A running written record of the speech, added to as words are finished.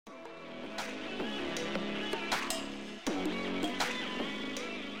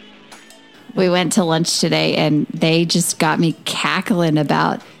We went to lunch today and they just got me cackling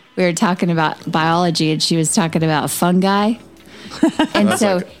about, we were talking about biology and she was talking about fungi. And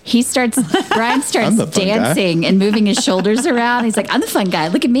so Brian starts dancing and moving his shoulders around. He's like, I'm the fun guy.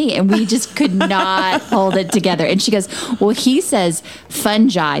 Look at me. And we just could not hold it together. And she goes, well, he says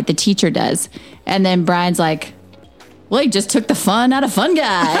fungi, the teacher does. And then Brian's like, well, he just took the fun out of fun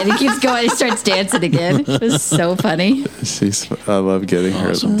guy. And he keeps going. He starts dancing again. It was so funny. I love getting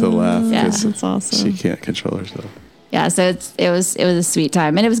her to laugh. Yeah, that's awesome. She can't control herself. Yeah, so it was a sweet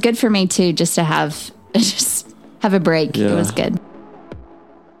time. And it was good for me too, just to have a break. Yeah. It was good.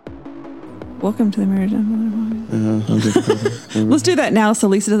 Welcome to the Marriage Unfiltered. Let's do that now so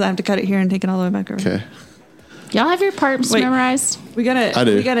Lisa doesn't have to cut it here and take it all the way back over. Okay. Y'all have your parts memorized? We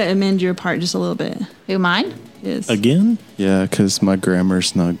gotta amend your part just a little bit. Who, mine? Yes. Again? Yeah, because my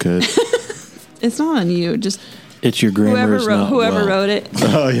grammar's not good. It's not on you. Just it's your grammar. Whoever wrote it.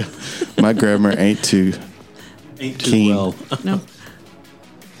 Oh yeah, my grammar ain't too keen. Well. No.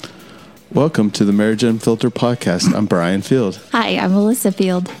 Welcome to the Marriage Unfiltered podcast. I'm Brian Field. Hi, I'm Melissa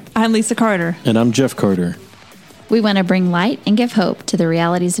Field. I'm Lisa Carter. And I'm Jeff Carter. We want to bring light and give hope to the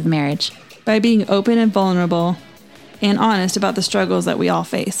realities of marriage by being open and vulnerable and honest about the struggles that we all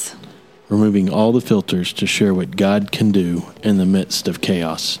face. Removing all the filters to share what God can do in the midst of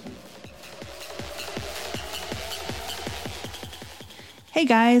chaos. Hey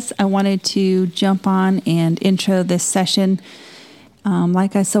guys, I wanted to jump on and intro this session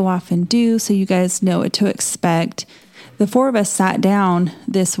like I so often do, so you guys know what to expect. The four of us sat down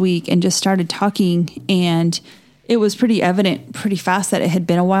this week and just started talking, and it was pretty evident pretty fast that it had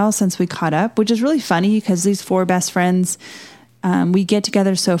been a while since we caught up, which is really funny because these four best friends, we get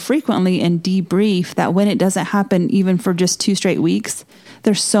together so frequently and debrief that when it doesn't happen even for just 2 straight weeks,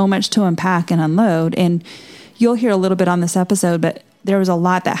 there's so much to unpack and unload. And you'll hear a little bit on this episode, but there was a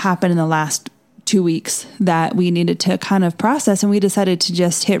lot that happened in the last 2 weeks that we needed to kind of process, and we decided to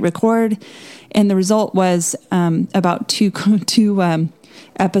just hit record. And the result was about two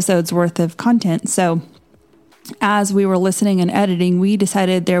episodes worth of content. So as we were listening and editing, we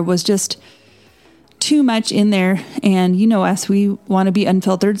decided there was just too much in there. And you know us, we want to be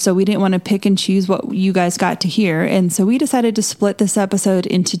unfiltered, so we didn't want to pick and choose what you guys got to hear. And so we decided to split this episode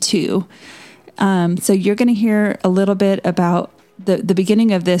into 2. So you're going to hear a little bit about the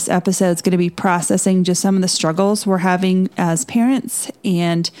beginning of this episode is going to be processing just some of the struggles we're having as parents.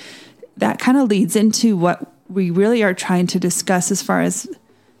 And that kind of leads into what we really are trying to discuss as far as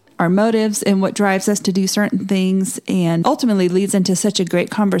our motives and what drives us to do certain things, and ultimately leads into such a great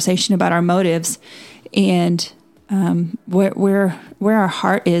conversation about our motives and where our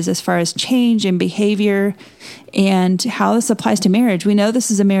heart is as far as change and behavior and how this applies to marriage. We know this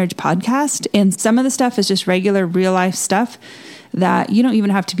is a marriage podcast, and some of the stuff is just regular real life stuff that you don't even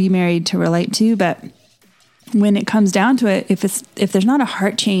have to be married to relate to. But when it comes down to it, if there's not a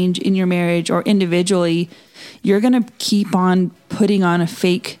heart change in your marriage or individually, you're going to keep on putting on a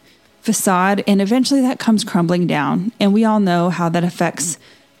fake facade, and eventually that comes crumbling down. And we all know how that affects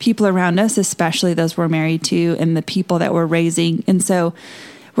people around us, especially those we're married to and the people that we're raising. And so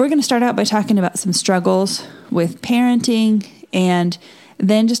we're going to start out by talking about some struggles with parenting, and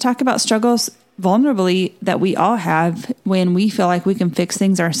then just talk about struggles vulnerably that we all have when we feel like we can fix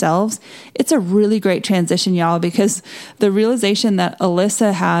things ourselves. It's a really great transition, y'all, because the realization that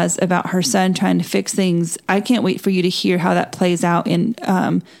Alyssa has about her son trying to fix things, I can't wait for you to hear how that plays out in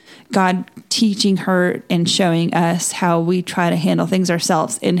God teaching her and showing us how we try to handle things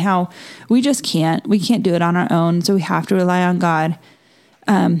ourselves, and how we just can't do it on our own. So we have to rely on God.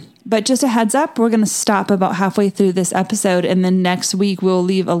 But just a heads up, we're going to stop about halfway through this episode, and then next week we'll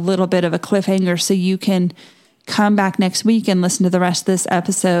leave a little bit of a cliffhanger so you can come back next week and listen to the rest of this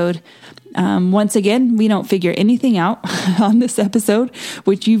episode. Once again, we don't figure anything out on this episode,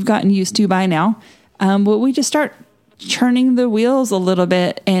 which you've gotten used to by now. But we just start churning the wheels a little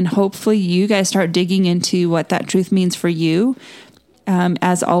bit, and hopefully you guys start digging into what that truth means for you.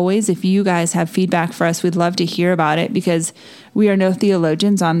 As always, if you guys have feedback for us, we'd love to hear about it, because we are no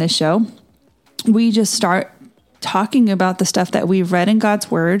theologians on this show. We just start talking about the stuff that we've read in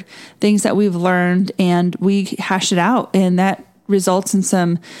God's word, things that we've learned, and we hash it out. And that results in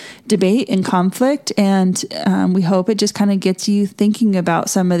some debate and conflict. And we hope it just kind of gets you thinking about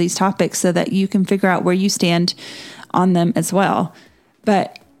some of these topics so that you can figure out where you stand on them as well.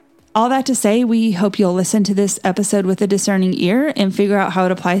 But all that to say, we hope you'll listen to this episode with a discerning ear and figure out how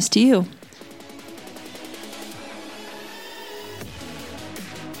it applies to you.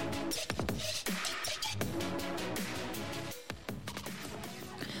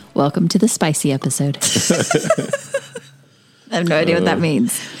 Welcome to the spicy episode. I have no idea what that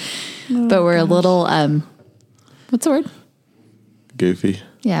means. But we're a little, what's the word? Goofy.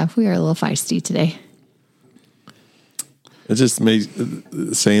 Yeah, we are a little feisty today. It just makes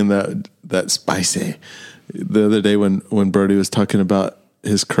saying that spicy. The other day when Brody was talking about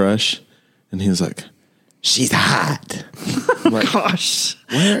his crush, and he was like, "She's hot." I'm like, Gosh.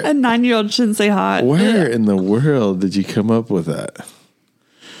 Where? A 9-year-old shouldn't say hot. Where in the world did you come up with that?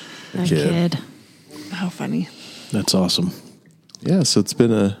 A kid. How funny. That's awesome. Yeah, so it's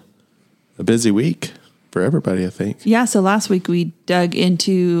been a busy week for everybody, I think. Yeah, so last week we dug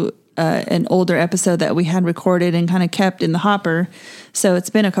into an older episode that we had recorded and kind of kept in the hopper. So it's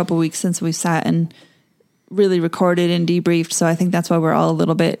been a couple weeks since we sat and really recorded and debriefed. So I think that's why we're all a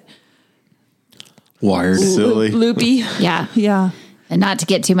little bit Wired. Silly. loopy. Yeah. Yeah. And not to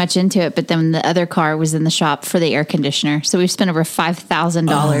get too much into it, but then the other car was in the shop for the air conditioner. So we've spent over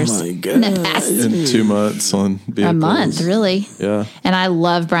 $5,000 in the past In 2 months on vehicles. a month, really. Yeah. And I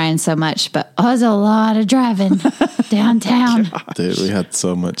love Brian so much, but it was a lot of driving downtown. Dude, we had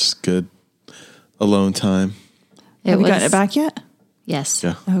so much good alone time. Have you gotten it back yet? Yes.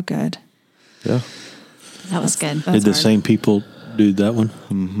 Yeah. Oh, good. Yeah. That was good. Did the hard. same people do that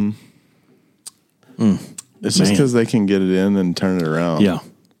one? It's just because they can get it in and turn it around. Yeah.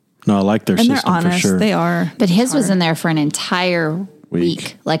 No, I like their And they're system honest. for sure. They are. But his was in there for an entire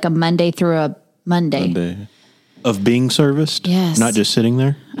week, like a Monday through a Monday. Monday. Of being serviced? Yes. Not just sitting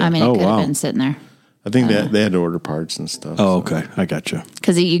there? I mean, it Oh, could wow. have been sitting there. I think they had to order parts and stuff. Oh, okay. I got you.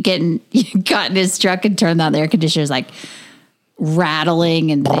 Because you got in his truck and turned on the air conditioners like rattling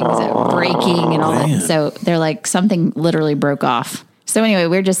and things breaking and all Man. that. So they're like, something literally broke off. So anyway,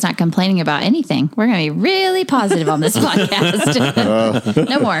 we're just not complaining about anything. We're going to be really positive on this podcast.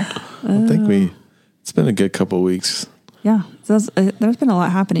 No more. I think it's been a good couple of weeks. Yeah. So there's been a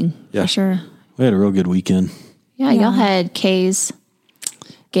lot happening Yeah. for sure. We had a real good weekend. Yeah, y'all had Kay's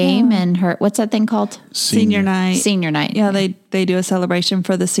game and her, what's that thing called? Senior night. Senior night. Yeah, they do a celebration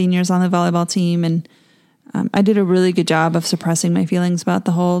for the seniors on the volleyball team. And I did a really good job of suppressing my feelings about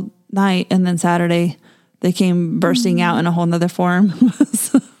the whole night. And then Saturday, they came bursting out in a whole nother form.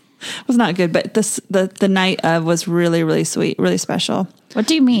 It was not good, but the night of was really, really sweet, really special. What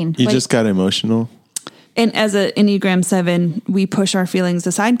do you mean? You just got emotional. And as an Enneagram 7, we push our feelings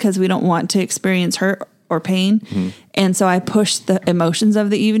aside because we don't want to experience hurt or pain. Mm-hmm. And so I pushed the emotions of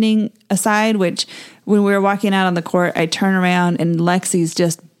the evening aside, which when we were walking out on the court, I turn around and Lexi's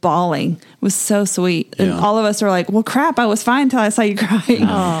just bawling. It was so sweet. And all of us were like, well, crap, I was fine until I saw you crying.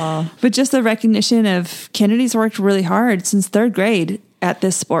 But just the recognition of Kennedy's worked really hard since 3rd grade at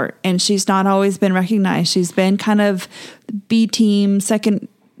this sport. And she's not always been recognized. She's been kind of B team, second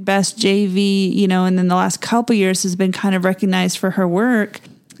best JV, and then the last couple years has been kind of recognized for her work.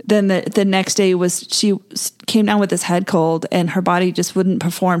 Then the next day was she came down with this head cold and her body just wouldn't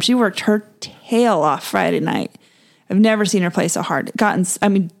perform. She worked her tail off Friday night. I've never seen her play so hard.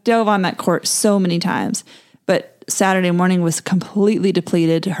 Dove on that court so many times, but Saturday morning was completely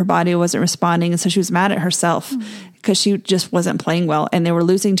depleted. Her body wasn't responding. And so she was mad at herself because she just wasn't playing well and they were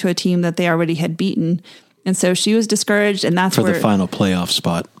losing to a team that they already had beaten. And so she was discouraged, and that's for where the final playoff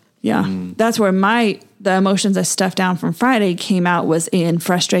spot. Yeah. That's where the emotions I stuffed down from Friday came out, was in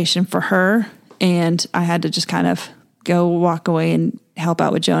frustration for her. And I had to just kind of walk away and help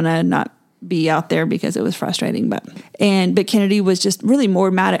out with Jonah and not be out there because it was frustrating. But Kennedy was just really more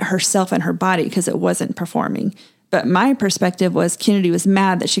mad at herself and her body because it wasn't performing. But my perspective was Kennedy was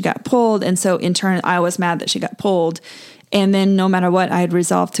mad that she got pulled. And so in turn, I was mad that she got pulled. And then no matter what, I had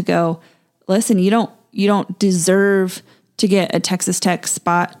resolved to go, listen, you don't deserve to get a Texas Tech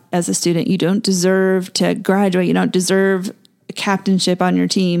spot as a student. You don't deserve to graduate. You don't deserve a captainship on your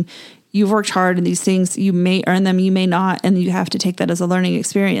team. You've worked hard in these things. You may earn them, you may not, and you have to take that as a learning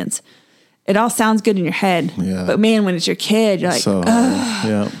experience. It all sounds good in your head, but man, when it's your kid, you're like,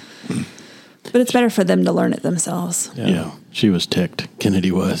 yeah. But it's better for them to learn it themselves. Yeah. She was ticked. Kennedy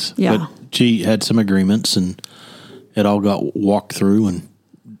was. Yeah. But she had some agreements and it all got walked through, and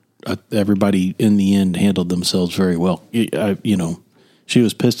everybody in the end handled themselves very well. She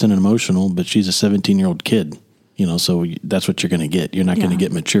was pissed and emotional, but she's a 17-year-old kid, so that's what you're going to get. You're not going to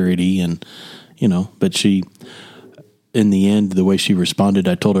get maturity and, but she, in the end, the way she responded,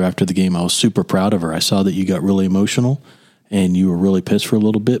 I told her after the game, I was super proud of her. I saw that you got really emotional and you were really pissed for a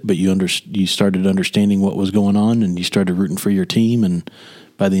little bit, but you started understanding what was going on and you started rooting for your team. And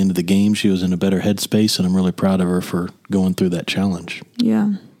by the end of the game, she was in a better headspace, and I'm really proud of her for going through that challenge.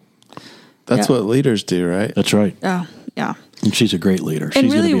 Yeah. That's what leaders do, right? That's right. Oh, Yeah. And she's a great leader. And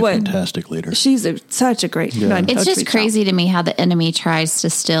She's really going to be a fantastic leader. She's such a great coach. It's just crazy to me how the enemy tries to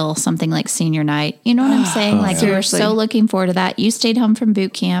steal something like senior night. You know what I'm saying? Like, you were so looking forward to that. You stayed home from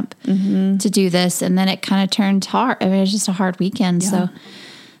boot camp to do this, and then it kind of turned hard. I mean, it was just a hard weekend. So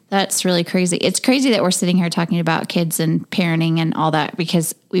that's really crazy. It's crazy that we're sitting here talking about kids and parenting and all that,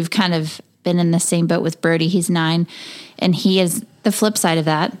 because we've kind of been in the same boat with Brody. He's 9, and he is the flip side of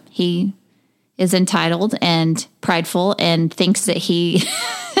that. He is entitled and prideful and thinks that he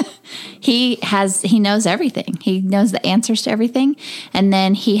knows everything. He knows the answers to everything. And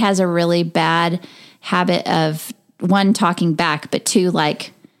then he has a really bad habit of, 1, talking back, but 2,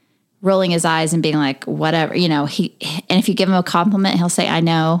 like rolling his eyes and being like, whatever, and if you give him a compliment, he'll say, I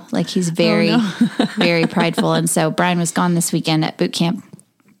know. Like, he's very, very prideful. And so Brian was gone this weekend at boot camp.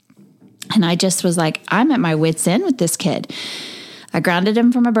 And I just was like, I'm at my wit's end with this kid. I grounded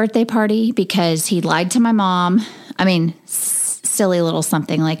him from a birthday party because he lied to my mom. I mean, silly little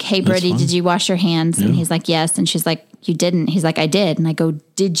something like, hey, Brody, did you wash your hands? Yeah. And he's like, yes. And she's like, you didn't. He's like, I did. And I go,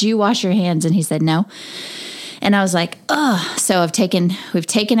 did you wash your hands? And he said, no. And I was like, oh, so we've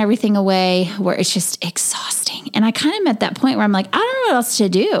taken everything away, where it's just exhausting. And I kind of am at that point where I'm like, I don't know what else to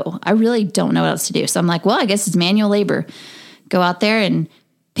do. I really don't know what else to do. So I'm like, well, I guess it's manual labor. Go out there and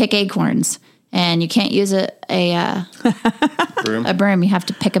pick acorns. And you can't use a broom. You have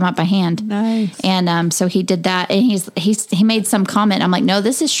to pick them up by hand. Nice. And so he did that, and he made some comment. I'm like, no,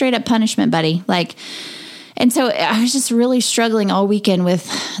 this is straight up punishment, buddy. Like, and so I was just really struggling all weekend with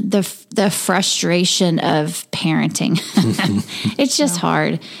the frustration of parenting. It's just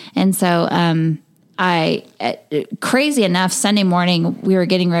hard. And so crazy enough, Sunday morning we were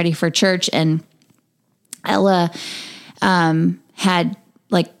getting ready for church, and Ella had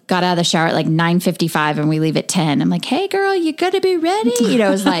got out of the shower at 9:55, and we leave at 10. I'm like, hey girl, you gotta be ready. It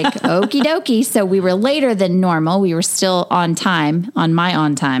was like, okie dokie. So we were later than normal. We were still on time,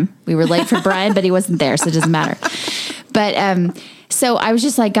 on time. We were late for Brian, but he wasn't there, so it doesn't matter. But, so I was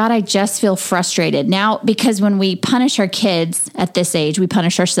just like, God, I just feel frustrated now, because when we punish our kids at this age, we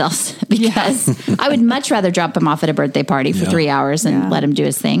punish ourselves, because I would much rather drop him off at a birthday party for 3 hours and let him do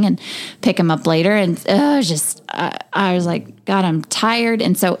his thing and pick him up later. And I was like, God, I'm tired.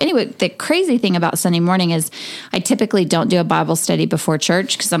 And so anyway, the crazy thing about Sunday morning is I typically don't do a Bible study before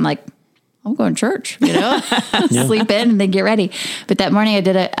church, because I'm like, I'm going to church, sleep in and then get ready. But that morning I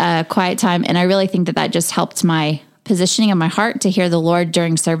did a quiet time, and I really think that just helped my positioning of my heart to hear the Lord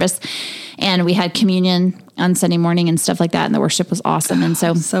during service. And we had communion on Sunday morning and stuff like that. And the worship was awesome. And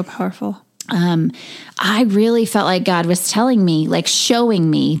so powerful. I really felt like God was telling me, showing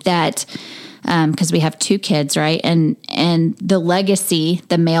me that, cause we have 2 kids, right? And the legacy,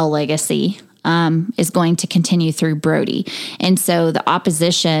 the male legacy, is going to continue through Brody. And so the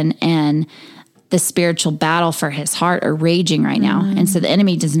opposition and the spiritual battle for his heart are raging right now. And so the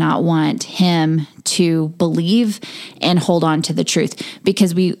enemy does not want him to believe and hold on to the truth,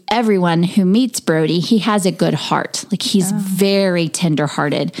 because everyone who meets Brody, he has a good heart. He's very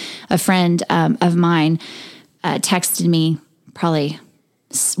tenderhearted. A friend of mine texted me probably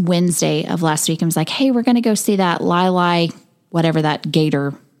Wednesday of last week and was like, hey, we're going to go see that Lili, whatever that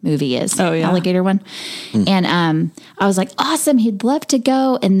gator movie is. Oh, yeah. Alligator one. And I was like, awesome. He'd love to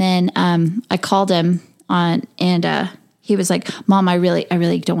go. And then I called him on, and he was like, Mom, I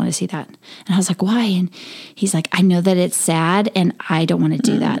really don't want to see that. And I was like, why? And he's like, I know that it's sad, and I don't want to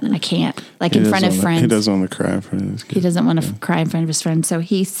do that. And I can't, in front of friends. He doesn't want to cry in front of his kids. He doesn't want to cry in front of his friends. So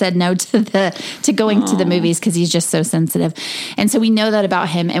he said no to going to the movies, because he's just so sensitive. And so we know that about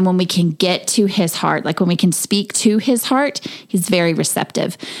him. And when we can get to his heart, when we can speak to his heart, he's very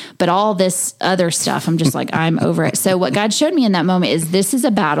receptive. But all this other stuff, I'm just like, I'm over it. So what God showed me in that moment is, this is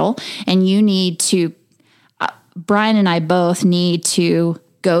a battle, and you need to, Brian and I both need to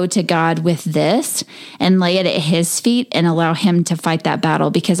go to God with this and lay it at his feet and allow him to fight that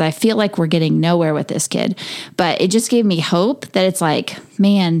battle, because I feel like we're getting nowhere with this kid. But it just gave me hope that it's like,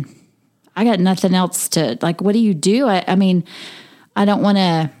 man, I got nothing else to, what do you do? I mean, I don't want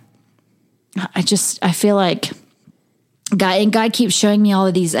to, I feel like God keeps showing me all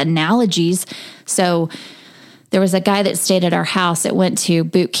of these analogies. So there was a guy that stayed at our house that went to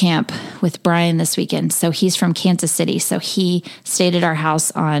boot camp with Brian this weekend. So he's from Kansas City. So he stayed at our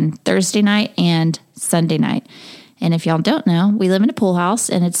house on Thursday night and Sunday night. And if y'all don't know, we live in a pool house,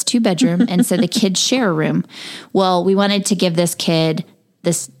 and it's 2-bedroom. And so the kids share a room. Well, we wanted to give this kid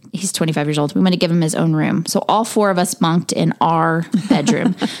he's 25 years old. We want to give him his own room. So all 4 of us bunked in our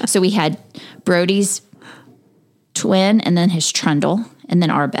bedroom. So we had Brody's twin, and then his trundle, and then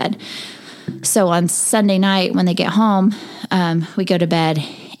our bed. So on Sunday night, when they get home, we go to bed,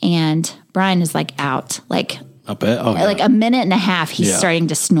 and Brian is out. I bet. Oh, yeah. Like a minute and a half, he's starting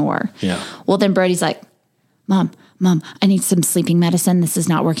to snore. Yeah. Well, then Brody's like, Mom, I need some sleeping medicine. This is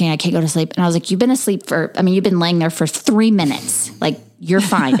not working. I can't go to sleep. And I was like, you've been laying there for 3 minutes. Like, you're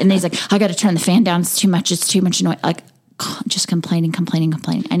fine. And then he's like, I got to turn the fan down. It's too much noise. Like, just complaining.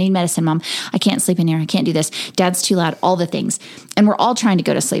 I need medicine, Mom. I can't sleep in here. I can't do this. Dad's too loud, all the things. And we're all trying to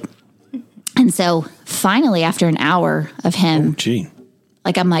go to sleep. And so finally, after an hour of him,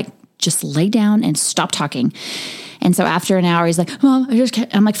 like, I'm like, just lay down and stop talking. And so after an hour, he's like, Mom, I just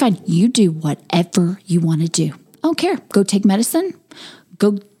can't. I'm like, fine, you do whatever you want to do. I don't care. Go take medicine.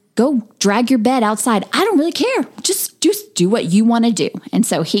 Go drag your bed outside. I don't really care. Just do what you want to do. And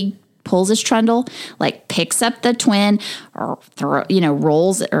so he pulls his trundle, like picks up the twin, or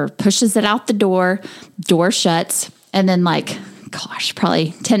rolls or pushes it out the door. Door shuts, and then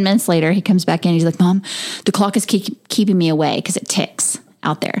probably 10 minutes later, he comes back in. He's like, Mom, the clock is keeping me away because it ticks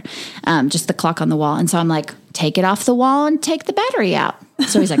out there, just the clock on the wall. And so I'm like, take it off the wall and take the battery out.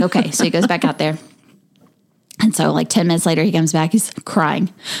 So he's like, okay. So he goes back out there. And so 10 minutes later, he comes back, he's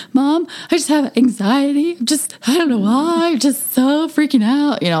crying. Mom, I just have anxiety. I don't know why. I'm just so freaking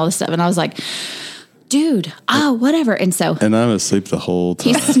out, all this stuff. And I was like, dude, whatever. And I'm asleep the whole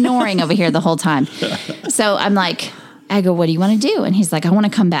time. He's snoring over here the whole time. So I go, what do you want to do? And he's like, I want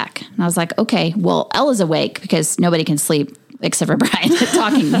to come back. And I was like, okay, well, Ella's awake because nobody can sleep except for Brian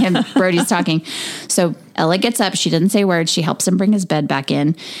Brody's talking. So Ella gets up. She doesn't say a word. She helps him bring his bed back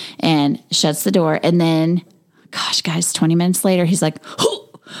in and shuts the door. And then, gosh, guys, 20 minutes later, he's like, oh,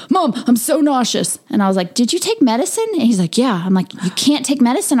 Mom, I'm so nauseous. And I was like, did you take medicine? And he's like, yeah. I'm like, you can't take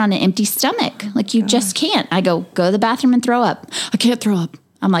medicine on an empty stomach. Like, you just can't. I go to the bathroom and throw up. I can't throw up.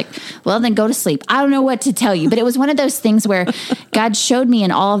 I'm like, well, then go to sleep. I don't know what to tell you, but it was one of those things where God showed me in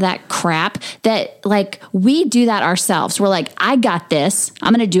all of that crap that we do that ourselves. We're like, I got this.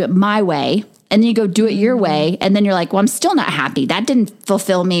 I'm going to do it my way. And then you go do it your way. And then you're like, well, I'm still not happy. That didn't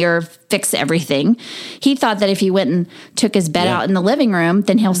fulfill me or fix everything. He thought that if he went and took his bed out in the living room,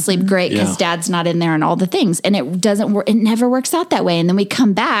 then he'll sleep great because Dad's not in there and all the things. And it doesn't work. It never works out that way. And then we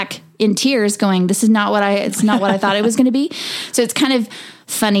come back in tears going, it's not what I thought it was going to be. So it's kind of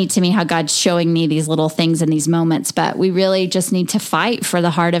funny to me how God's showing me these little things in these moments, but we really just need to fight for the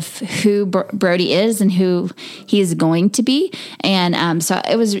heart of who Brody is and who he is going to be. And so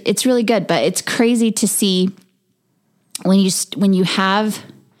it's really good, but it's crazy to see when you have,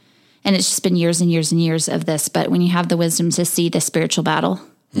 and it's just been years and years and years of this, but when you have the wisdom to see the spiritual battle,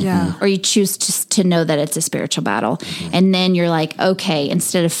 or you choose to know that it's a spiritual battle, and then you're like, okay,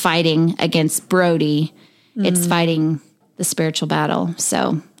 instead of fighting against Brody, it's fighting the spiritual battle.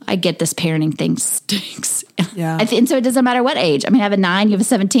 So I get this parenting thing stinks. Yeah. And so it doesn't matter what age. I mean, I have a 9, you have a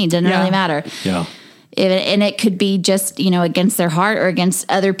 17, doesn't really matter. Yeah. And it could be just, against their heart or against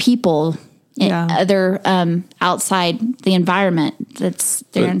other people, other outside the environment that's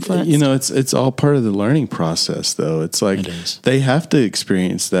their influence. It's all part of the learning process, though. It's like they have to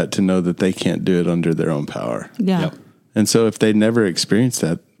experience that to know that they can't do it under their own power. Yeah. Yep. And so if they never experience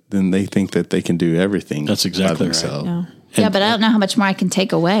that, then they think that they can do everything. That's exactly by themselves. Yeah. Yeah, but I don't know how much more I can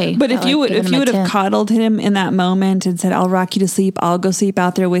take away. But if you would have coddled him in that moment and said, I'll rock you to sleep, I'll go sleep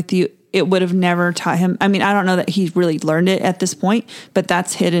out there with you, it would have never taught him. I mean, I don't know that he's really learned it at this point, but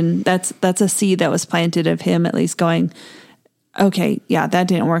that's hidden. That's a seed that was planted of him at least going, okay, yeah, that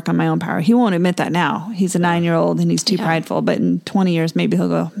didn't work on my own power. He won't admit that now. He's a 9-year-old and he's too prideful, but in 20 years, maybe he'll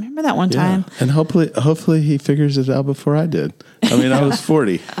go, remember that one time? And hopefully he figures it out before I did. I mean, I was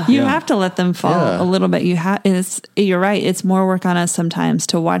 40. You have to let them fall a little bit. You're right. It's more work on us sometimes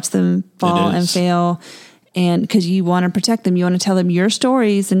to watch them fall and fail. And because you want to protect them, you want to tell them your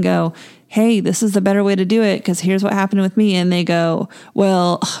stories and go, hey, this is the better way to do it because here's what happened with me. And they go,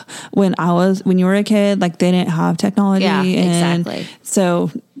 well, when you were a kid, they didn't have technology. Yeah, and exactly.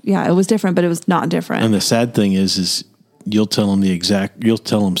 So it was different, but it was not different. And the sad thing is you'll tell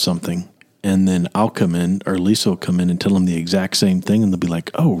them something. And then I'll come in, or Lisa will come in and tell them the exact same thing, and they'll be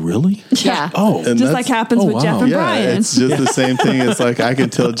like, "Oh, really? Yeah. Oh, and just like happens with Jeff and Brian. It's just the same thing. It's like I can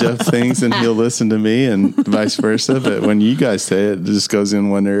tell Jeff things, and he'll listen to me, and vice versa. But when you guys say it, it just goes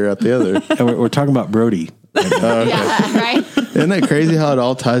in one ear out the other. And we're talking about Brody. Yeah, right. Isn't it crazy how it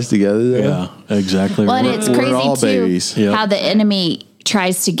all ties together? Though? Yeah, exactly. Well, and it's crazy we're all too babies. how the enemy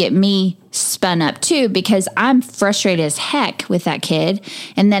tries to get me spun up too, because I'm frustrated as heck with that kid.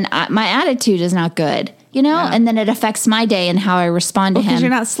 And then my attitude is not good, and then it affects my day and how I respond to him. Because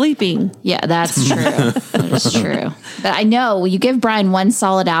you're not sleeping. Yeah, that's true. That's true. But I know you give Brian 1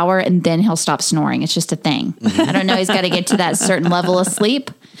 solid hour and then he'll stop snoring. It's just a thing. I don't know. He's got to get to that certain level of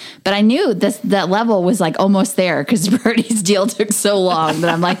sleep. But I knew that level was like almost there because Birdie's deal took so long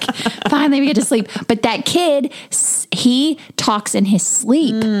that I'm like, finally we get to sleep. But that kid, he talks in his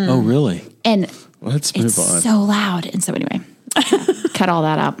sleep. Oh, really? And Let's move on. so loud. And so anyway, cut all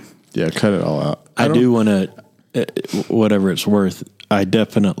that out. Yeah, cut it all out. I do want to, whatever it's worth, I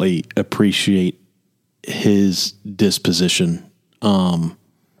definitely appreciate his disposition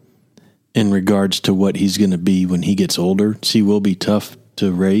in regards to what he's going to be when he gets older. He will be tough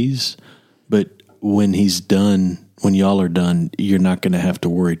to raise, but when he's done, when y'all are done, you're not going to have to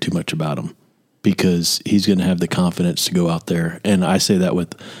worry too much about him because he's going to have the confidence to go out there. And I say that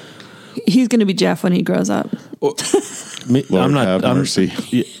with... He's going to be Jeff when he grows up. Lord have mercy.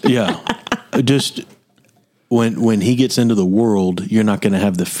 Yeah. Just when he gets into the world, you're not going to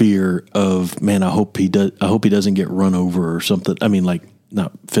have the fear of, man, I hope he doesn't get run over or something. I mean, like,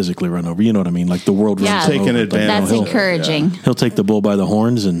 not physically run over. You know what I mean? Like the world runs taking over. advantage. That's encouraging. He'll take the bull by the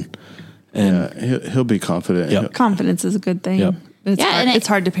horns and he'll be confident. Yep. Confidence is a good thing. Yep. It's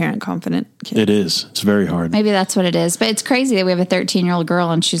hard to parent confident kids. It is. It's very hard. Maybe that's what it is. But it's crazy that we have a 13-year-old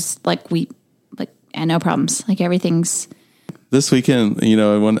girl and she's like, no problems. Like everything's. This weekend,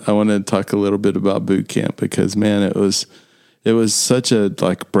 I want to talk a little bit about boot camp because, man, it was such a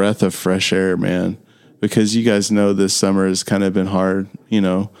like breath of fresh air, man. Because you guys know this summer has kind of been hard,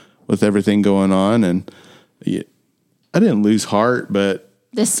 with everything going on, and I didn't lose heart, but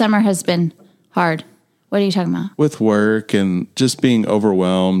This summer has been hard. What are you talking about? with work and just being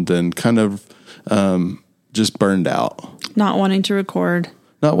overwhelmed and kind of just burned out. Not wanting to record.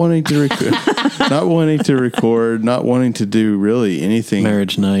 Not wanting to record, not wanting to do really anything.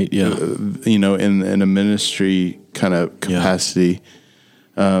 Marriage night, yeah. In a ministry kind of capacity.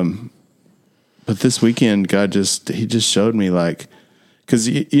 But this weekend, God he just showed me like, because,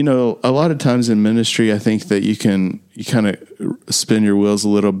 a lot of times in ministry, I think that you kind of spin your wheels a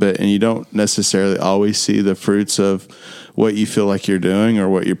little bit and you don't necessarily always see the fruits of what you feel like you're doing or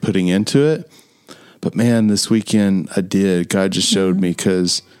what you're putting into it. But man, this weekend I did. God just showed me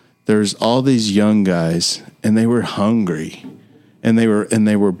because there's all these young guys and they were hungry and they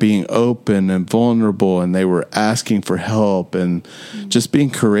were being open and vulnerable and they were asking for help and just being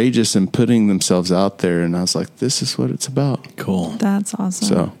courageous and putting themselves out there. And I was like, this is what it's about. Cool. That's awesome.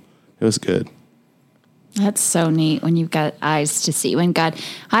 So it was good. That's so neat when you've got eyes to see.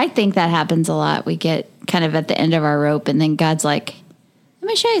 I think that happens a lot. We get kind of at the end of our rope and then God's like, let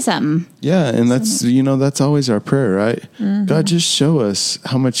me show you something. Yeah, and that's always our prayer, right? Mm-hmm. God, just show us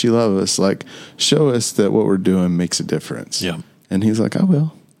how much you love us. Like, show us that what we're doing makes a difference. Yeah. And he's like, I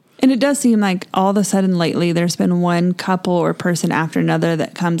will. And it does seem like all of a sudden lately there's been one couple or person after another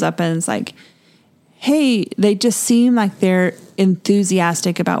that comes up and it's like, hey, they just seem like they're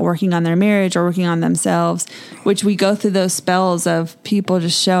enthusiastic about working on their marriage or working on themselves, which we go through those spells of people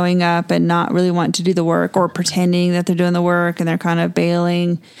just showing up and not really wanting to do the work or pretending that they're doing the work and they're kind of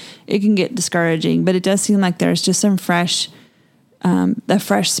bailing. It can get discouraging, but it does seem like there's just some fresh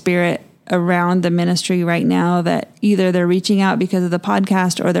spirit around the ministry right now that either they're reaching out because of the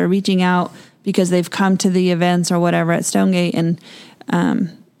podcast or they're reaching out because they've come to the events or whatever at Stonegate. And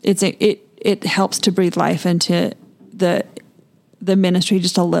it helps to breathe life into the ministry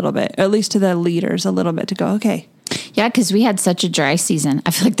just a little bit, or at least to the leaders a little bit, to go, okay. Yeah, because we had such a dry season.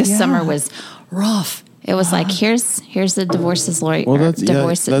 I feel like this summer was rough. It was like, here's the divorces lawyer. Well, that's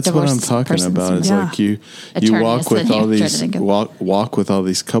what I'm talking about. It's like you walk with all these walk with all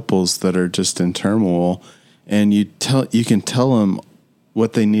these couples that are just in turmoil, and you can tell them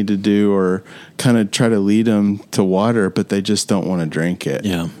what they need to do or kind of try to lead them to water, but they just don't want to drink it.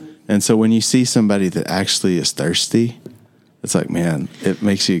 Yeah. And so when you see somebody that actually is thirsty, it's like, man, it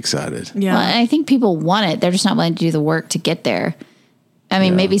makes you excited. Yeah. Well, and I think people want it. They're just not willing to do the work to get there. I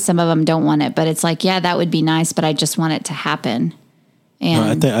mean, maybe some of them don't want it, but it's like, yeah, that would be nice, but I just want it to happen.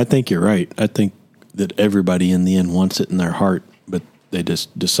 And I think you're right. I think that everybody in the end wants it in their heart, but they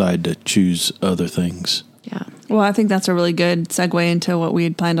just decide to choose other things. yeah. Well, I think that's a really good segue into what we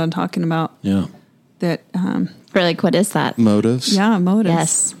had planned on talking about. Yeah. That, Really, what is that? Motives. yeah, motives.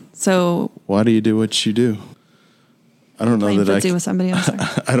 Yes. So Why do you do what you do? I don't know playing that footsie with somebody else.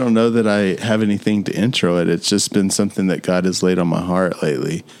 I don't know that I have anything to intro it. It's just been something that God has laid on my heart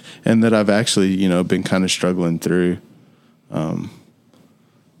lately, and that I've actually, been kind of struggling through.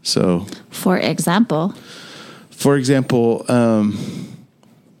 So, For example,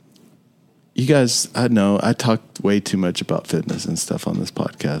 you guys, I know I talked way too much about fitness and stuff on this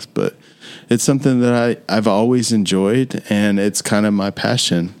podcast, but it's something that I've always enjoyed, and it's kind of my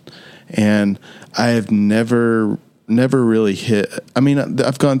passion. And I have never really hit. I mean,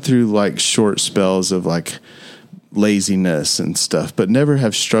 I've gone through like short spells of like laziness and stuff, but never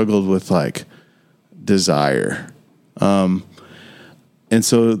have struggled with like desire. And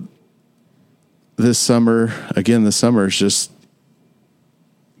so this summer is just,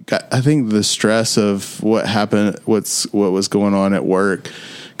 I think the stress of what happened, what was going on at work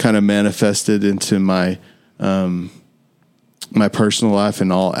kind of manifested into my personal life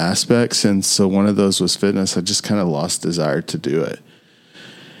in all aspects. And so one of those was fitness. I just kind of lost desire to do it.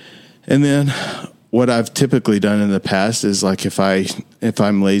 And then what I've typically done in the past is like, if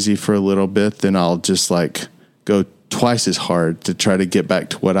I'm lazy for a little bit, then I'll just like go twice as hard to try to get back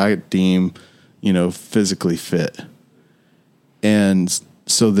to what I deem, physically fit. And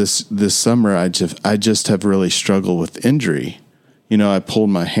so this summer, I just have really struggled with injury. I pulled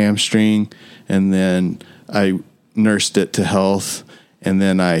my hamstring, and then I nursed it to health, and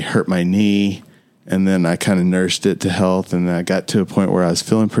then I hurt my knee, and then I kind of nursed it to health, and then I got to a point where I was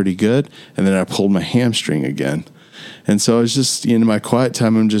feeling pretty good, and then I pulled my hamstring again. And so I was just, in my quiet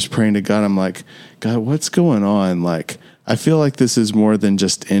time, I'm just praying to God. I'm like, God, what's going on? Like, I feel like this is more than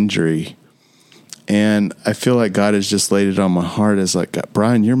just injury. And I feel like God has just laid it on my heart as like,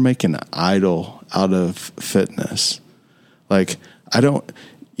 Brian, you're making an idol out of fitness. Like, I tell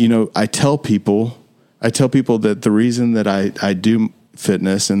people that the reason that I do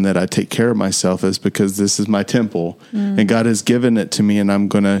fitness and that I take care of myself is because this is my temple, and God has given it to me, and I'm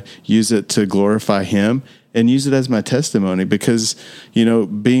going to use it to glorify Him and use it as my testimony. Because,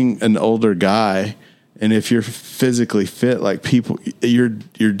 being an older guy, and if you're physically fit, like people, you're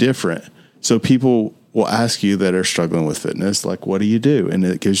different. So people will ask you that are struggling with fitness, like, what do you do? And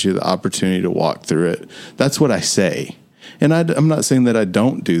it gives you the opportunity to walk through it. That's what I say. And I'm not saying that I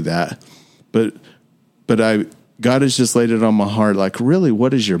don't do that, but God has just laid it on my heart. Like, really,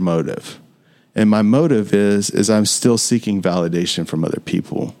 what is your motive? And my motive is I'm still seeking validation from other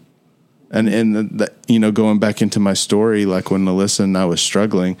people. And going back into my story, like when Melissa and I was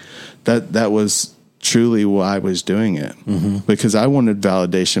struggling, that was truly why I was doing it, because I wanted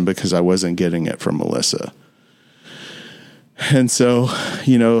validation because I wasn't getting it from Melissa. And so,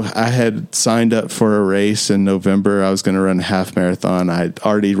 I had signed up for a race in November. I was going to run a half marathon. I'd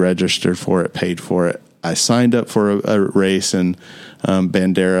already registered for it, paid for it. I signed up for a race in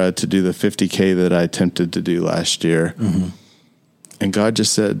Bandera to do the 50K that I attempted to do last year. And God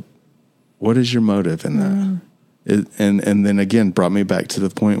just said, what is your motive in that? And then again, brought me back to the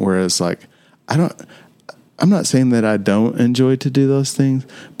point where it's like, I'm not saying that I don't enjoy to do those things,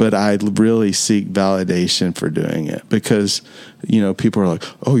 but I really seek validation for doing it because, people are like,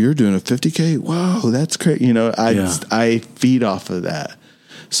 oh, you're doing a 50K. Wow, that's great. I feed off of that.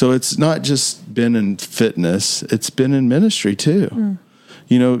 So it's not just been in fitness, it's been in ministry too.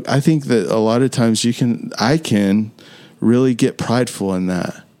 I think that a lot of times I can really get prideful in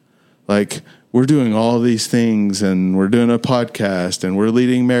that. Like, we're doing all these things, and we're doing a podcast, and we're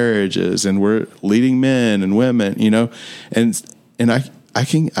leading marriages, and we're leading men and women, and I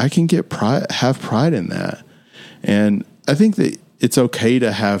can get have pride in that. And I think that it's okay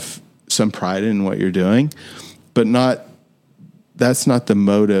to have some pride in what you're doing, but that's not the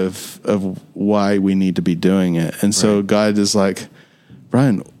motive of why we need to be doing it. And so God is like,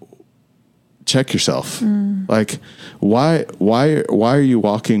 Brian, check yourself. Like, why are you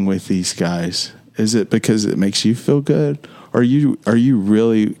walking with these guys? Is it because it makes you feel good? Or do you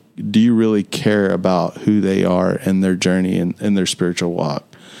really care about who they are and their journey and their spiritual walk?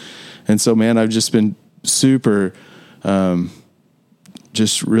 And so, man, I've just been super,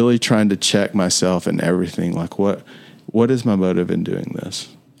 just really trying to check myself and everything. Like, what is my motive in doing this?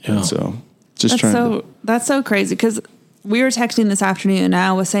 Yeah. And so that's so crazy. 'Cause we were texting this afternoon, and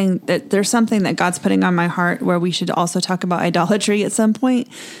I was saying that there's something that God's putting on my heart where we should also talk about idolatry at some point.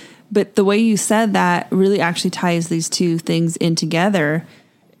 But the way you said that really actually ties these two things in together.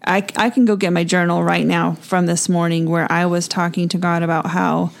 I can go get my journal right now from this morning where I was talking to God about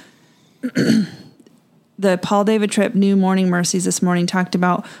how the Paul David Tripp New Morning Mercies this morning talked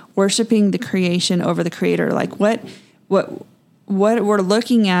about worshiping the creation over the creator. Like what we're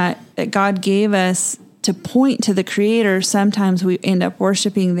looking at that God gave us to point to the creator, sometimes we end up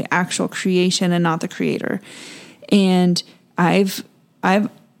worshiping the actual creation and not the creator. And I've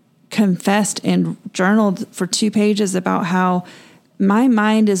confessed and journaled for 2 pages about how my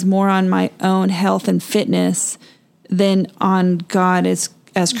mind is more on my own health and fitness than on God as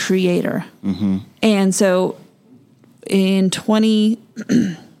creator. And so in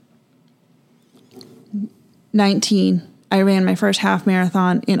 2019, I ran my first half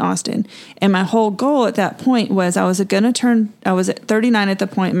marathon in Austin. And my whole goal at that point was I was at 39 at the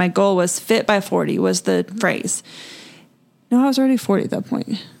point. My goal was fit by 40 was the phrase. No, I was already 40 at that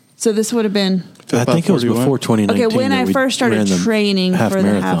point. So this would have been I think it was before 2019. Okay, when I first started training for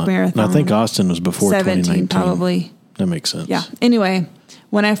the half marathon. And I think Austin was before 17, 2019. probably. That makes sense. Yeah. Anyway,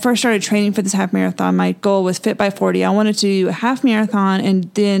 when I first started training for this half marathon, my goal was Fit by 40. I wanted to do a half marathon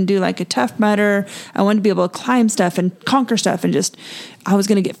and then do like a Tough Mudder. I wanted to be able to climb stuff and conquer stuff and just, I was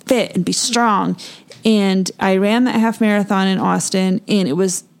going to get fit and be strong. And I ran that half marathon in Austin, and it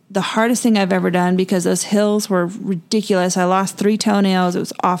was the hardest thing I've ever done because those hills were ridiculous. I lost 3 toenails. It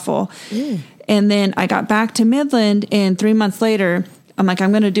was awful. And then I got back to Midland, and 3 months later, I'm like,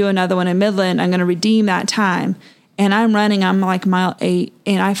 I'm going to do another one in Midland. I'm going to redeem that time. And I'm running, I'm like mile 8,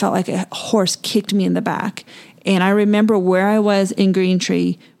 and I felt like a horse kicked me in the back. And I remember where I was in Green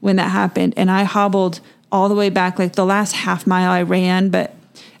Tree when that happened, and I hobbled all the way back, like the last half mile I ran, but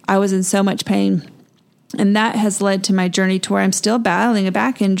I was in so much pain. And that has led to my journey to where I'm still battling a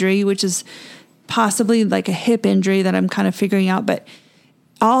back injury, which is possibly like a hip injury that I'm kind of figuring out. But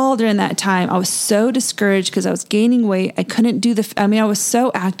all during that time, I was so discouraged because I was gaining weight. I couldn't do I was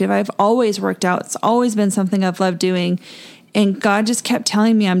so active. I've always worked out. It's always been something I've loved doing. And God just kept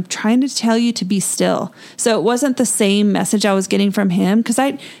telling me, I'm trying to tell you to be still. So it wasn't the same message I was getting from him, because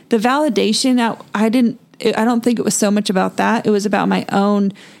the validation, I don't think it was so much about that. It was about my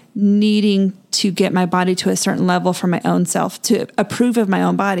own needing to get my body to a certain level for my own self, to approve of my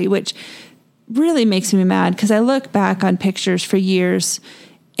own body, which really makes me mad because I look back on pictures for years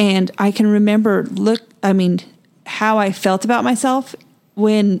and I can remember how I felt about myself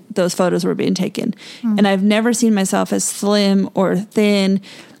when those photos were being taken. And I've never seen myself as slim or thin.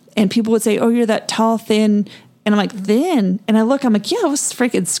 And people would say, oh, you're that tall, thin. And I'm like, thin. And I'm like, yeah, I was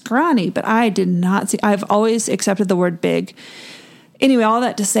freaking scrawny, but I did not see, I've always accepted the word big. Anyway, all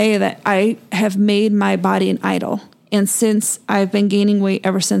that to say that I have made my body an idol. And since I've been gaining weight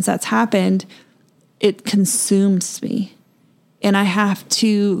ever since that's happened, it consumes me. And I have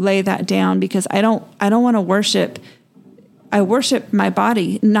to lay that down because I don't want to worship. I worship my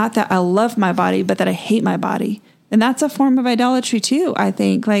body, not that I love my body, but that I hate my body. And that's a form of idolatry too, I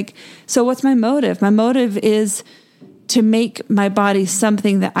think. So what's my motive? My motive is to make my body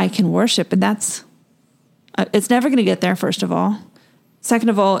something that I can worship. And it's never going to get there, first of all. Second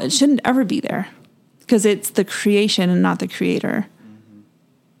of all, it shouldn't ever be there because it's the creation and not the creator.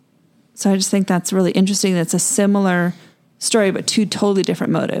 So I just think that's really interesting. That's a similar story, but 2 totally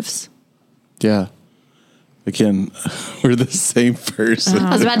different motives. Yeah. Again, we're the same person.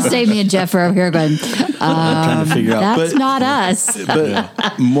 I was about to say, me and Jeff are over here going, I'm trying to figure out. that's not us.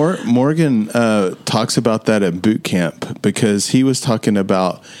 But Morgan talks about that at boot camp because he was talking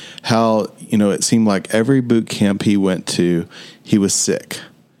about how, it seemed like every boot camp he went to, he was sick.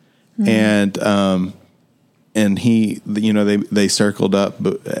 Mm-hmm. And he, they circled up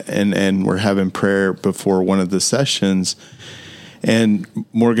and were having prayer before one of the sessions. And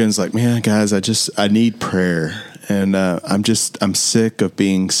Morgan's like, man, guys, I need prayer. And I'm sick of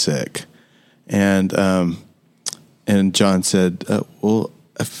being sick. And John said, well,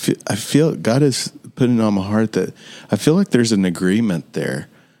 I feel God is putting on my heart that I feel like there's an agreement there.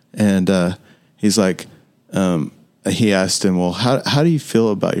 And he's like, he asked him, well, how do you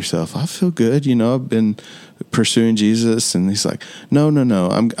feel about yourself? I feel good. I've been pursuing Jesus. And he's like, no.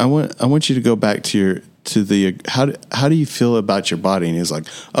 I want you to go back to how do you feel about your body? And he's like,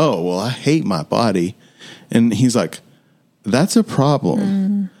 oh, well, I hate my body. And he's like, that's a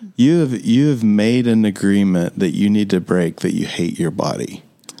problem. You have made an agreement that you need to break, that you hate your body.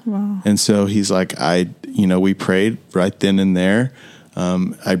 Wow. And so he's like, we prayed right then and there.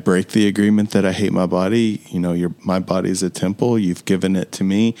 I break the agreement that I hate my body. My body is a temple. You've given it to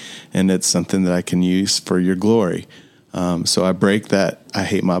me, and it's something that I can use for your glory. So I break that. I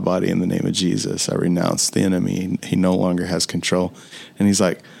hate my body in the name of Jesus. I renounce the enemy. He no longer has control. And he's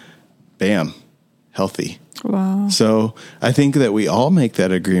like, bam, healthy. Wow. So I think that we all make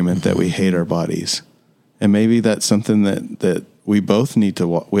that agreement that we hate our bodies. And maybe that's something that we both need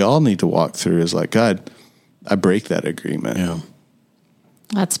to we all need to walk through is like, God, I break that agreement. Yeah.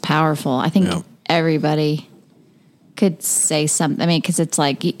 That's powerful. I think everybody could say something. Because it's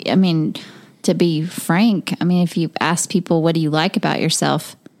like, to be frank, if you ask people, what do you like about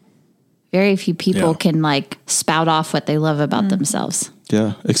yourself? Very few people can spout off what they love about themselves.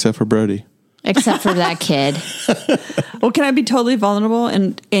 Yeah. Except for Brody. Except for that kid. Well, can I be totally vulnerable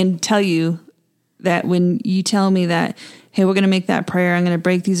and tell you that when you tell me that, hey, we're going to make that prayer, I'm going to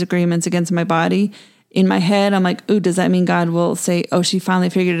break these agreements against my body. In my head, I'm like, ooh, does that mean God will say, oh, she finally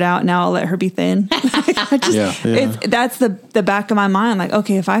figured it out. Now I'll let her be thin. That's the back of my mind. Like,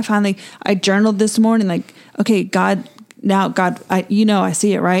 okay, if I journaled this morning, like, okay, God, I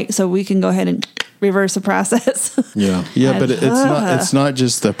see it, right? So we can go ahead and reverse the process. Yeah. But it's not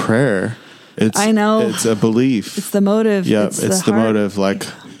just the prayer. I know. It's a belief. It's the motive. Yeah, it's the motive. Like,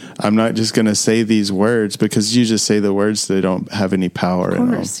 I'm not just going to say these words, because you just say the words, they don't have any power in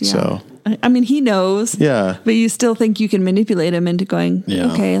them. Yeah. So, I mean, he knows. Yeah. But you still think you can manipulate him into going,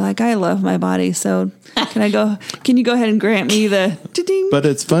 okay, like, I love my body, so can you go ahead and grant me the ding? But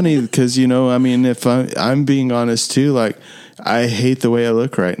it's funny because, I mean, if I'm being honest too, like, I hate the way I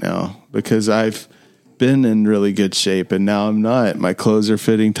look right now because I've been in really good shape and now I'm not. My clothes are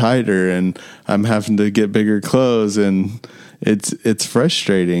fitting tighter and I'm having to get bigger clothes, and it's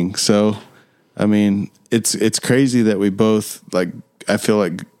frustrating. So, I mean, it's crazy that we both, like, I feel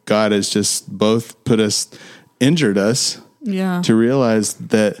like God has just both injured us to realize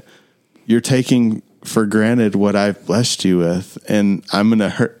that you're taking for granted what I've blessed you with, and I'm going to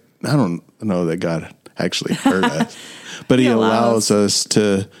hurt. I don't know that God actually hurt us, but he allows us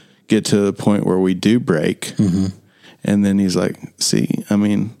to get to the point where we do break. Mm-hmm. And then he's like, see, I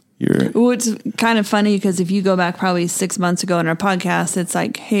mean, well, it's kind of funny because if you go back probably 6 months ago in our podcast, it's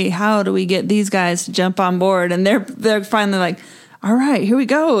like, hey, how do we get these guys to jump on board? And they're finally like, all right, here we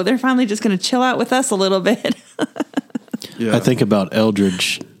go. They're finally just going to chill out with us a little bit. I think about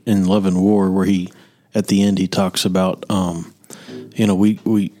Eldridge in Love and War, where at the end, he talks about,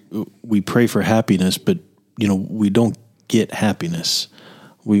 we pray for happiness, but, we don't get happiness.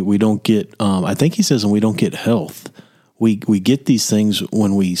 We don't get, I think he says, and we don't get health. We get these things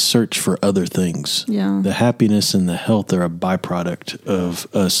when we search for other things. Yeah. The happiness and the health are a byproduct of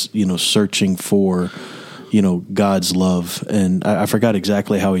us, searching for, God's love. And I forgot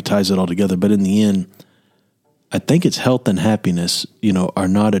exactly how he ties it all together, but in the end, I think it's health and happiness, are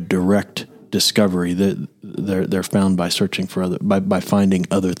not a direct discovery. That they're found by searching for by finding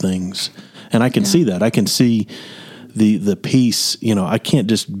other things. And I can see that. I can see the peace, I can't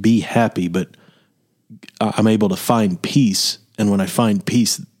just be happy, but I'm able to find peace. And when I find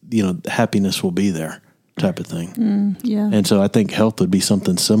peace, happiness will be there, type of thing. Yeah. And so I think health would be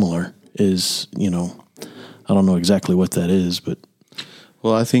something similar is, I don't know exactly what that is, but.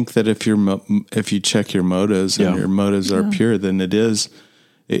 Well, I think that if you check your motives and your motives are pure, then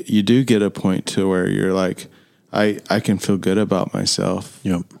you do get a point to where you're like, I can feel good about myself.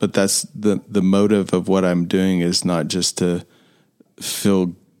 Yep. But that's the motive of what I'm doing is not just to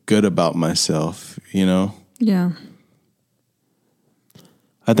feel good about myself, Yeah.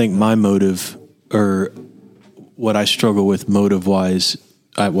 I think my motive, or what I struggle with motive-wise,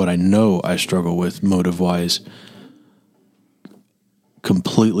 what I know I struggle with motive-wise,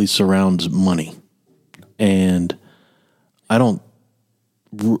 completely surrounds money. And I've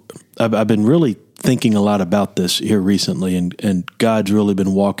been really thinking a lot about this here recently, and God's really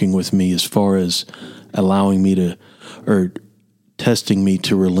been walking with me as far as allowing me to, or testing me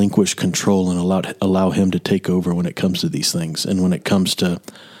to relinquish control and allow him to take over when it comes to these things. And when it comes to,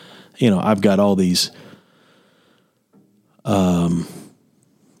 I've got all these, I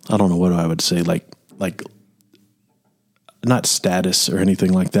don't know what I would say, like not status or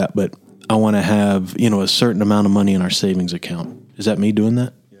anything like that, but I want to have, a certain amount of money in our savings account. Is that me doing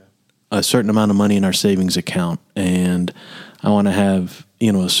that? Yeah. A certain amount of money in our savings account. And I want to have,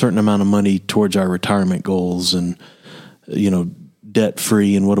 a certain amount of money towards our retirement goals and, debt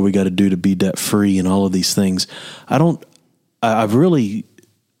free. And what do we got to do to be debt free and all of these things? I've really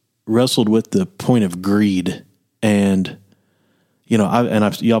wrestled with the point of greed, and y'all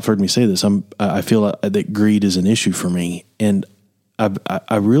have heard me say this. I feel that greed is an issue for me, and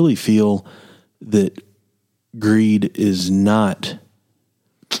I really feel that greed is not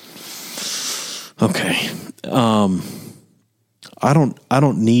okay. I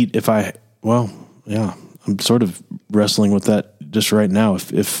don't need I'm sort of wrestling with that just right now.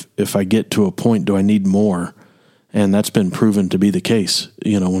 If I get to a point, do I need more? And that's been proven to be the case.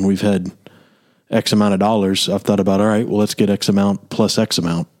 When we've had X amount of dollars, I've thought about, all right, well, let's get X amount plus X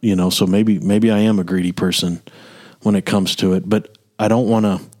amount, so maybe I am a greedy person when it comes to it, but I don't want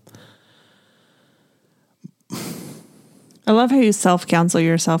to. I love how you self-counsel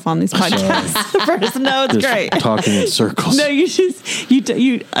yourself on these podcasts. First, no, it's just great. Talking in circles. No,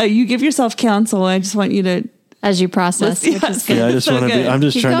 you give yourself counsel. I just want you to, as you process, which is good. Yeah, I just want to be. I'm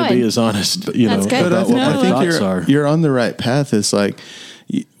just Keep trying to going. be as honest, That's good. about what my thoughts are. You're on the right path. It's like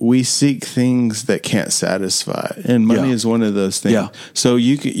we seek things that can't satisfy, and money is one of those things. Yeah. So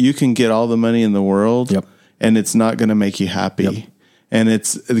you can get all the money in the world, and it's not going to make you happy. Yep. And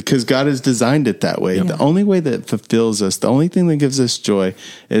it's because God has designed it that way. Yep. The only way that fulfills us, the only thing that gives us joy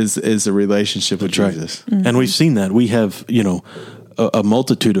is a relationship with Jesus. Mm-hmm. And we've seen that. We have, a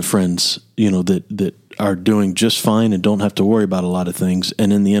multitude of friends, that are doing just fine and don't have to worry about a lot of things.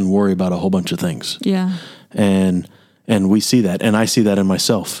 And in the end, worry about a whole bunch of things. Yeah. And we see that. And I see that in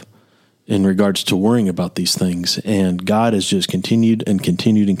myself. in regards to worrying about these things. And God has just continued and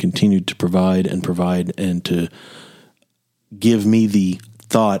continued and continued to provide and to give me the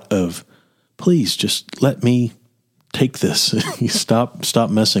thought of, please just let me take this. Stop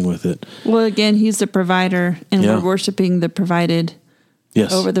messing with it. Well, again, he's the provider, and we're worshiping the provided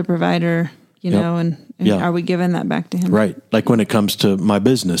over the provider, you know, and are we giving that back to him? Right. Like when it comes to my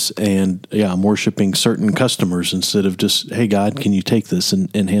business, and I'm worshiping certain customers instead of just, hey, God, can you take this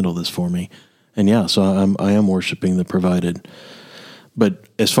and handle this for me? And so I am worshiping the provided. But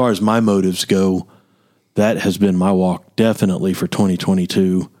as far as my motives go, that has been my walk definitely for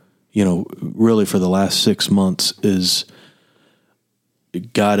 2022. You know, really for the last 6 months, is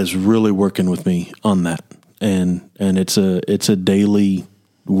God is really working with me on that. And it's a daily,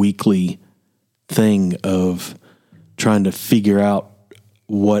 weekly thing of trying to figure out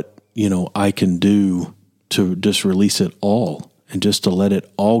what, you know, I can do to just release it all and just to let it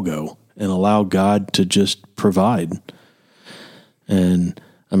all go and allow God to just provide. And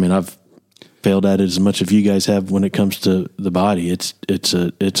I mean, I've failed at it as much as you guys have when it comes to the body. It's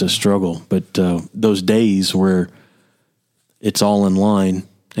a struggle, but those days where it's all in line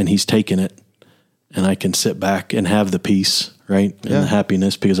and he's taking it and I can sit back and have the peace, right? And the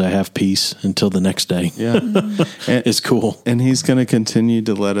happiness because I have peace until the next day. Yeah. It's cool. And he's going to continue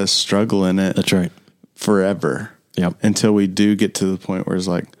to let us struggle in it. That's right. Forever. Yep. Until we do get to the point where it's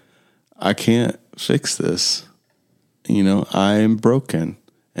like, I can't fix this. You know, I am broken.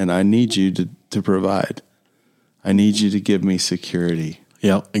 And I need you to provide. I need you to give me security.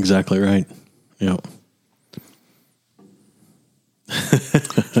 Yeah, exactly right. Yeah.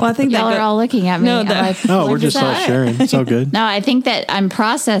 Well, I think y'all are all looking at me. No, we're just all sharing. It's all good. No, I think that I'm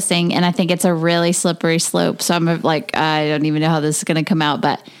processing, and I think it's a really slippery slope. So I'm like, I don't even know how this is going to come out,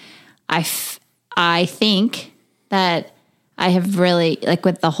 but I think that I have really, like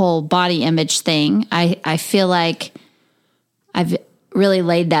with the whole body image thing, I feel like I've really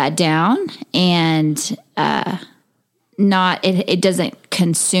laid that down, and it doesn't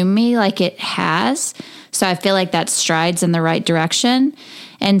consume me like it has. So I feel like that strides in the right direction.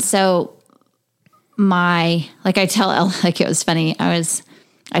 And so I tell Elle, like it was funny. I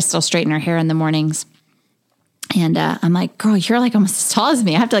still straighten her hair in the mornings. And I'm like, girl, you're like almost as tall as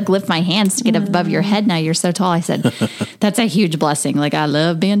me. I have to like lift my hands to get above your head now. You're so tall. I said, that's a huge blessing. Like I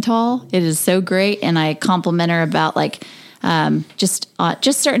love being tall. It is so great. And I compliment her about like, just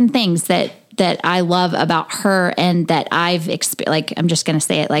certain things that I love about her and that I've experienced. Like, I'm just going to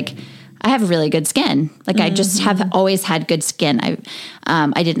say it. Like I have really good skin. Like I just have always had good skin.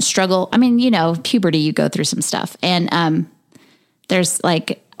 I didn't struggle. I mean, you know, puberty, you go through some stuff, and, there's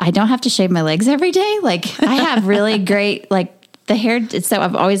like, I don't have to shave my legs every day. Like I have really great, like the hair. So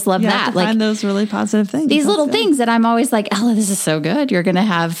I've always loved that. Have to find those really positive things. These little things that I'm always like, Ella, this is so good. You're going to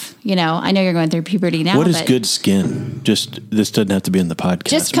have, you know, I know you're going through puberty now. What is good skin? Just, this doesn't have to be in the podcast.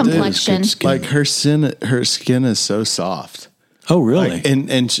 Just complexion. Like her skin is so soft. Oh, really? Like,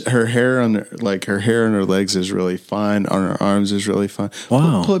 and her hair on her legs is really fine. On her arms is really fine.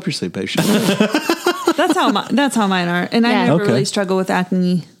 Wow. Pull up your sleeve, patient. That's how mine are. And I never really struggle with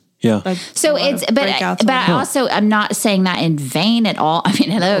acne. Yeah. Like so I'm not saying that in vain at all. I mean,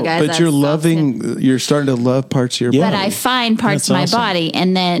 hello guys. But you're starting to love parts of your body. But I find parts of my body,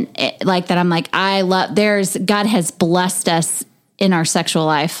 and then like that, I'm like, God has blessed us in our sexual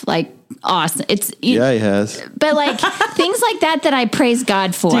life. Like, awesome. He has. But like things like that I praise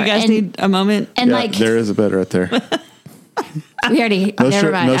God for. Do you guys need a moment? And there is a bed right there. We already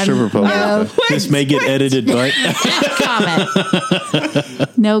never mind. No stripper pole. This may get edited, but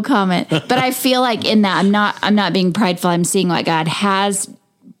no comment. But I feel like in that I'm not being prideful. I'm seeing what God has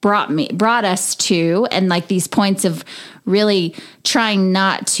brought us to, and like these points of really trying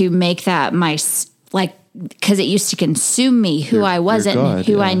not to make that my like, because it used to consume me, who I wasn't, God,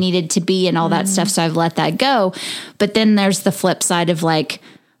 who I needed to be, and all that stuff. So I've let that go. But then there's the flip side of like,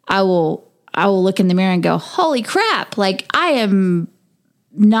 I will look in the mirror and go, holy crap, like I am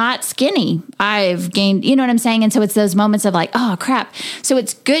not skinny. I've gained, you know what I'm saying? And so it's those moments of like, oh crap. So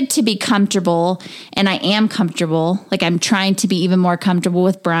it's good to be comfortable, and I am comfortable. Like I'm trying to be even more comfortable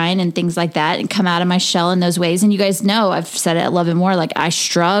with Brian and things like that, and come out of my shell in those ways. And you guys know, I've said it at Love and More, like I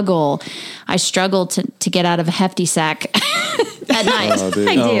struggle to get out of a hefty sack at night.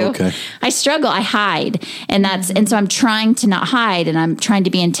 I do. Okay. I struggle. I hide. And so I'm trying to not hide, and I'm trying to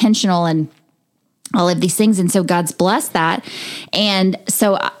be intentional and all of these things. And so God's blessed that. And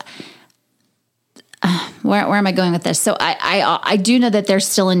so where am I going with this? So I do know that there's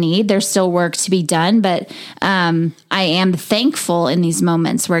still a need. There's still work to be done, but I am thankful in these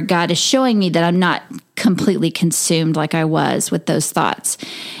moments where God is showing me that I'm not completely consumed like I was with those thoughts.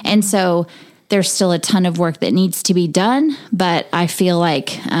 And so there's still a ton of work that needs to be done, but I feel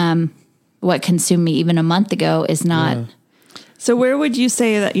like what consumed me even a month ago is not. Yeah. So where would you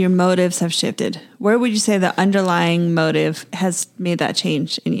say that your motives have shifted? Where would you say the underlying motive has made that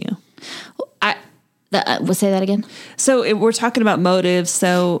change in you? We'll say that again. So we're talking about motives.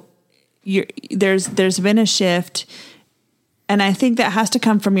 So there's been a shift, and I think that has to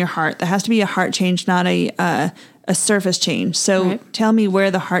come from your heart. That has to be a heart change, not a surface change. So Tell me where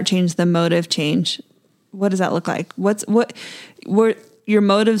the heart change, the motive change. What does that look like? What were your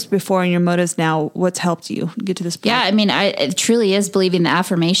motives before and your motives now? What's helped you get to this point? Yeah, I mean, it truly is believing the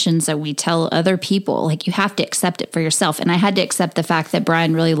affirmations that we tell other people. Like, you have to accept it for yourself. And I had to accept the fact that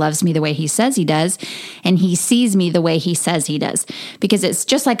Brian really loves me the way he says he does, and he sees me the way he says he does. Because it's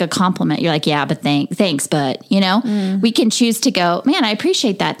just like a compliment. You're like, yeah, but thanks, but, we can choose to go, man, I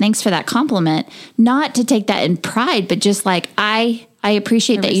appreciate that. Thanks for that compliment. Not to take that in pride, but just like, I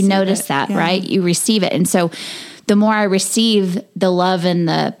appreciate that you notice that, right? You receive it. And so the more I receive the love and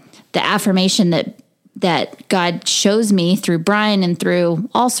the affirmation that God shows me through Brian and through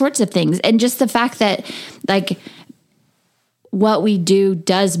all sorts of things, and just the fact that, like, what we do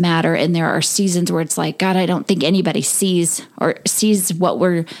does matter. And there are seasons where it's like, God, I don't think anybody sees what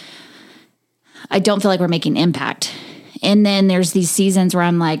I don't feel like we're making impact. And then there's these seasons where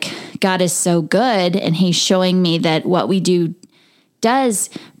I'm like, God is so good, and he's showing me that what we do does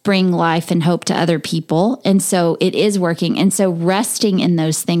bring life and hope to other people. And so it is working. And so resting in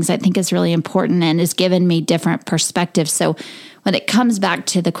those things, I think, is really important and has given me different perspectives. So when it comes back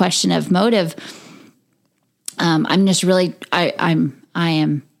to the question of motive, I'm just really, I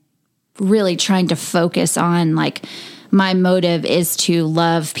am really trying to focus on, like, my motive is to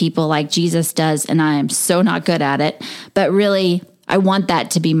love people like Jesus does. And I am so not good at it, but really, I want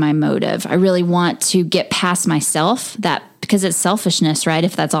that to be my motive. I really want to get past myself, because it's selfishness, right?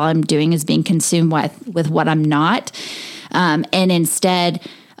 If that's all I'm doing is being consumed with what I'm not. And instead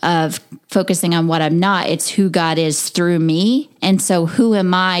of focusing on what I'm not, it's who God is through me. And so who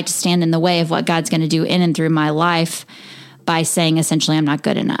am I to stand in the way of what God's going to do in and through my life by saying, essentially, I'm not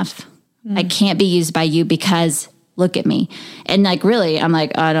good enough. I can't be used by you because look at me. And, like, really, I'm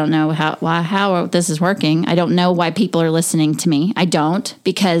like, I don't know how this is working. I don't know why people are listening to me. I don't,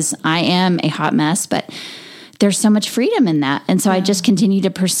 because I am a hot mess, but there's so much freedom in that. And so I just continue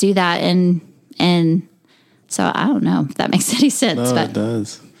to pursue that. And so I don't know if that makes any sense. No, but it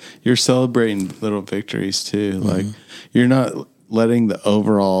does. You're celebrating little victories too. Like, you're not letting the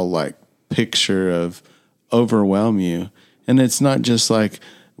overall, like, picture of overwhelm you. And it's not just like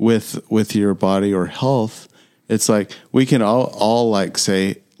with your body or health. It's like, we can all like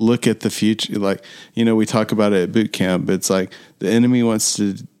say, look at the future. Like, we talk about it at boot camp. It's like the enemy wants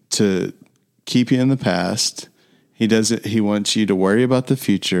to keep you in the past. He wants you to worry about the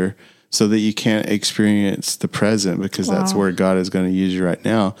future so that you can't experience the present, because that's where God is going to use you right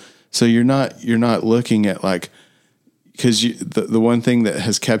now. So you're not looking at, like, because the one thing that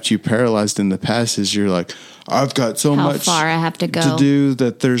has kept you paralyzed in the past is you're like, I've got so much far I have to go to do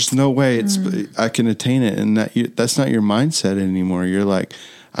that there's no way I can attain it. And that's not your mindset anymore. You're like,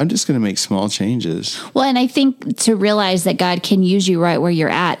 I'm just going to make small changes. Well, and I think to realize that God can use you right where you're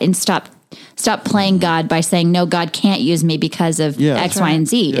at, and stop playing God by saying, no, God can't use me because of X, Y, and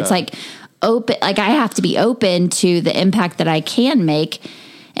Z. Yeah. It's like open, like, I have to be open to the impact that I can make.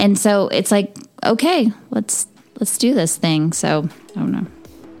 And so it's like, okay, let's do this thing. So I don't know.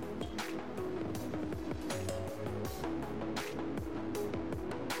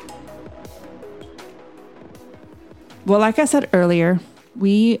 Well, like I said earlier,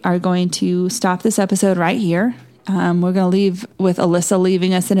 we are going to stop this episode right here. We're going to leave with Alyssa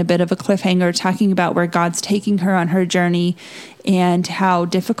leaving us in a bit of a cliffhanger, talking about where God's taking her on her journey and how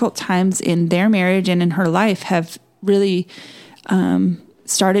difficult times in their marriage and in her life have really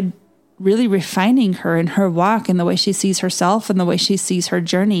started really refining her in her walk and the way she sees herself and the way she sees her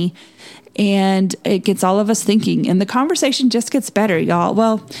journey. And it gets all of us thinking, and the conversation just gets better, y'all.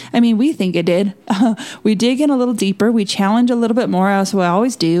 Well, I mean, we think it did. We dig in a little deeper. We challenge a little bit more, as we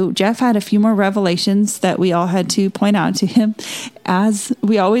always do. Jeff had a few more revelations that we all had to point out to him, as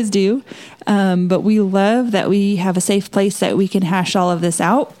we always do. But we love that we have a safe place that we can hash all of this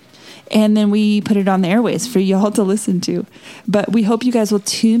out. And then we put it on the airways for y'all to listen to. But we hope you guys will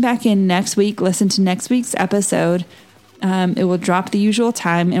tune back in next week, listen to next week's episode. It will drop the usual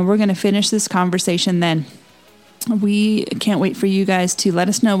time, and we're going to finish this conversation then. We can't wait for you guys to let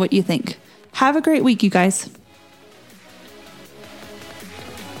us know what you think. Have a great week, you guys.